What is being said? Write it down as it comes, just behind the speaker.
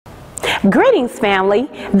Greetings, family.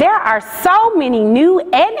 There are so many new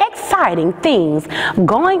and exciting things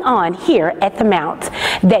going on here at the Mount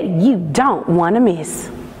that you don't want to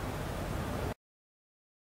miss.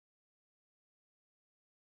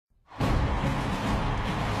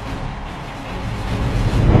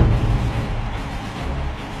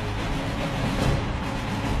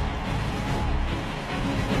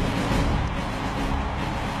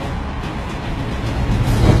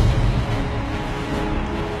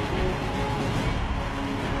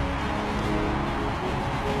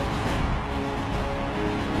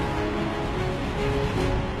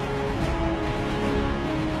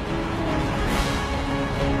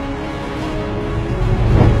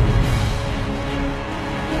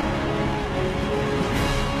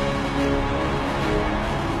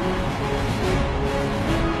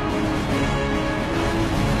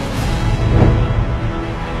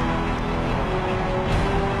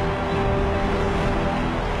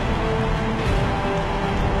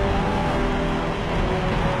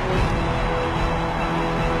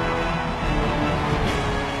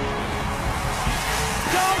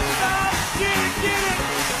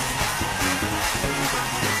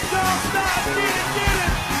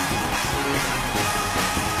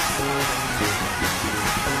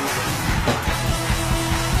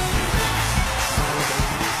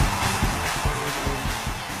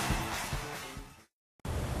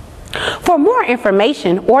 For more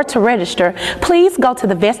information or to register, please go to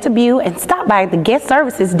the vestibule and stop by the guest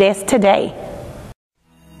services desk today.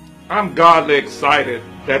 I'm godly excited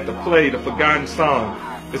that the play, The Forgotten Son,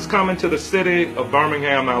 is coming to the city of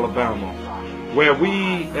Birmingham, Alabama, where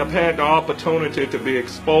we have had the opportunity to be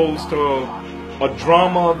exposed to a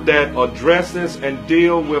drama that addresses and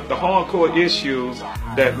deal with the hardcore issues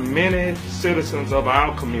that many citizens of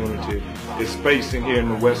our community is facing here in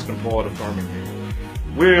the western part of Birmingham.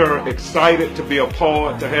 We're excited to be a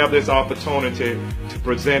part, to have this opportunity to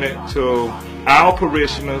present it to our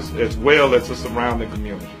parishioners as well as the surrounding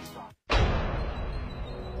communities.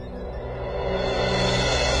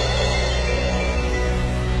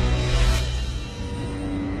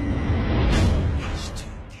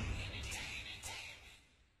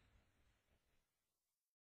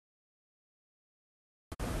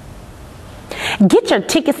 Get your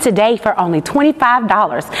tickets today for only $25.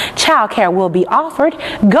 Childcare will be offered.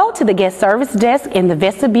 Go to the guest service desk in the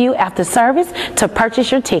vestibule after service to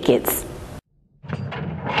purchase your tickets.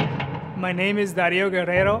 My name is Dario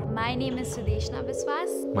Guerrero. My name is Sudeshna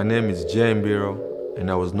Biswas. My name is Jay Mbiro, and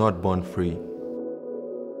I was not born free.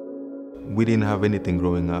 We didn't have anything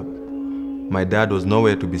growing up. My dad was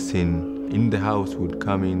nowhere to be seen. In the house, we would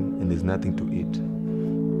come in and there's nothing to eat.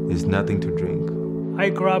 There's nothing to drink. I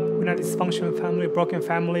grew up in a dysfunctional family, broken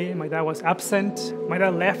family. My dad was absent. My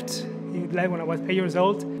dad left. He left when I was 8 years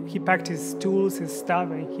old. He packed his tools, his stuff,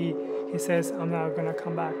 and he says, I'm not gonna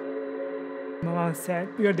come back. My mom said,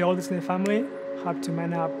 you're the oldest in the family, have to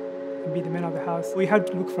man up and be the man of the house. We had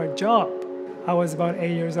to look for a job. I was about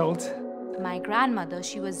 8 years old. My grandmother,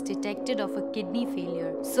 she was detected of a kidney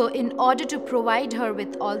failure. So in order to provide her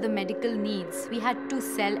with all the medical needs, we had to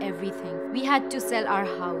sell everything. We had to sell our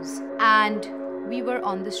house. And we were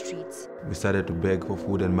on the streets. We started to beg for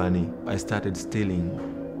food and money. I started stealing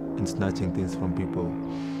and snatching things from people.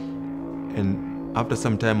 And after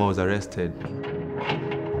some time, I was arrested.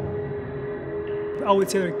 I would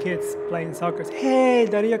see other kids playing soccer. Hey,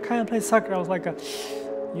 Daddy, I can't play soccer. I was like, I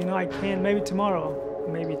can, maybe tomorrow.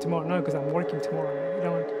 Maybe tomorrow. No, because I'm working tomorrow.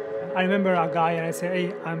 I remember a guy and I said,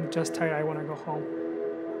 hey, I'm just tired. I want to go home.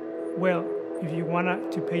 Well, if you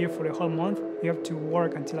want to pay you for the whole month, you have to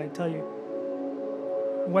work until I tell you.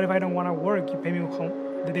 What if I don't want to work? You pay me home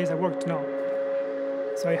the days I worked? No.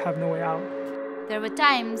 So I have no way out. There were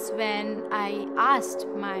times when I asked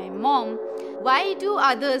my mom, why do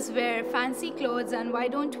others wear fancy clothes and why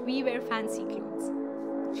don't we wear fancy clothes?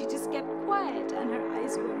 She just kept quiet and her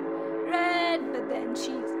eyes were red, but then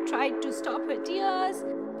she tried to stop her tears.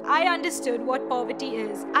 I understood what poverty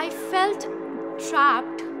is. I felt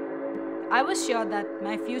trapped. I was sure that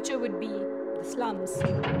my future would be the slums.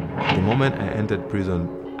 The moment I entered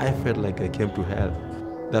prison, I felt like I came to hell.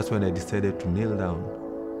 That's when I decided to kneel down.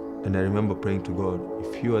 And I remember praying to God,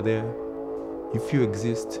 if you are there, if you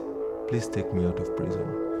exist, please take me out of prison.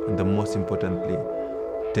 And the most importantly,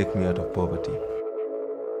 take me out of poverty.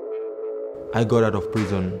 I got out of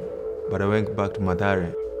prison, but I went back to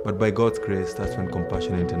Mathare. But by God's grace, that's when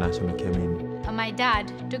Compassion International came in. My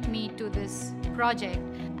dad took me to this project,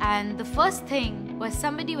 and the first thing was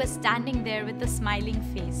somebody was standing there with a smiling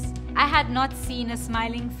face. I had not seen a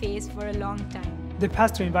smiling face for a long time. The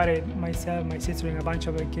pastor invited myself, my sister, and a bunch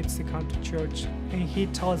of other kids to come to church, and he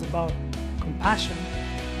told us about compassion.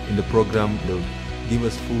 In the program, they would give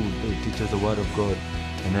us food, they would teach us the Word of God,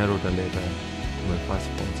 and I wrote a letter to my first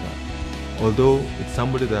sponsor. Although it's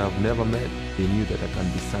somebody that I've never met, they knew that I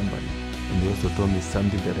can be somebody. And they also told me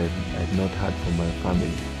something that I had not heard from my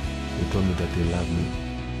family. They told me that they love me.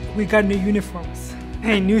 We got new uniforms,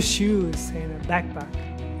 and new shoes, and a backpack.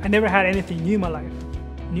 I never had anything new in my life.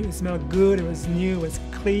 It smelled good, it was new, it was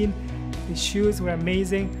clean. The shoes were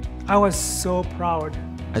amazing. I was so proud.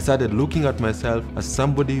 I started looking at myself as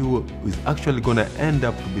somebody who is actually going to end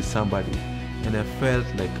up to be somebody. And I felt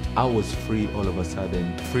like I was free all of a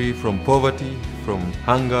sudden. Free from poverty, from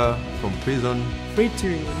hunger, from prison. Free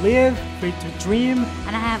to live, free to dream.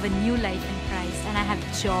 And I have a new life in Christ, and I have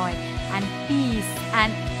joy and peace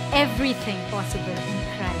and everything possible in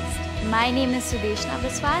Christ. My name is Sudeshna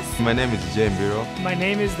Biswas. My name is Jay Mbiro. My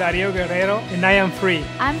name is Dario Guerrero, and I am free.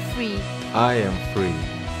 I'm free. I am free.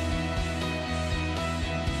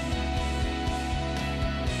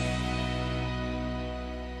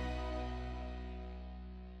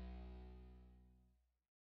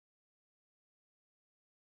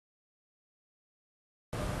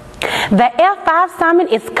 The F5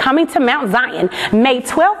 Summit is coming to Mount Zion, May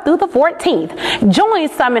 12th through the 14th. Join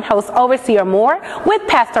Summit host Overseer Moore with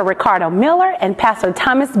Pastor Ricardo Miller and Pastor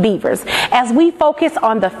Thomas Beavers as we focus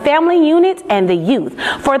on the family unit and the youth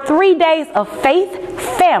for 3 days of faith,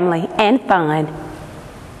 family, and fun.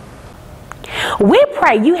 We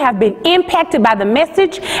pray you have been impacted by the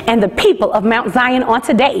message and the people of Mount Zion on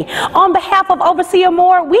today. On behalf of Overseer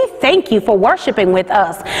Moore, we thank you for worshiping with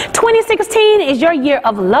us. 2016 is your year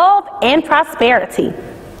of love and prosperity.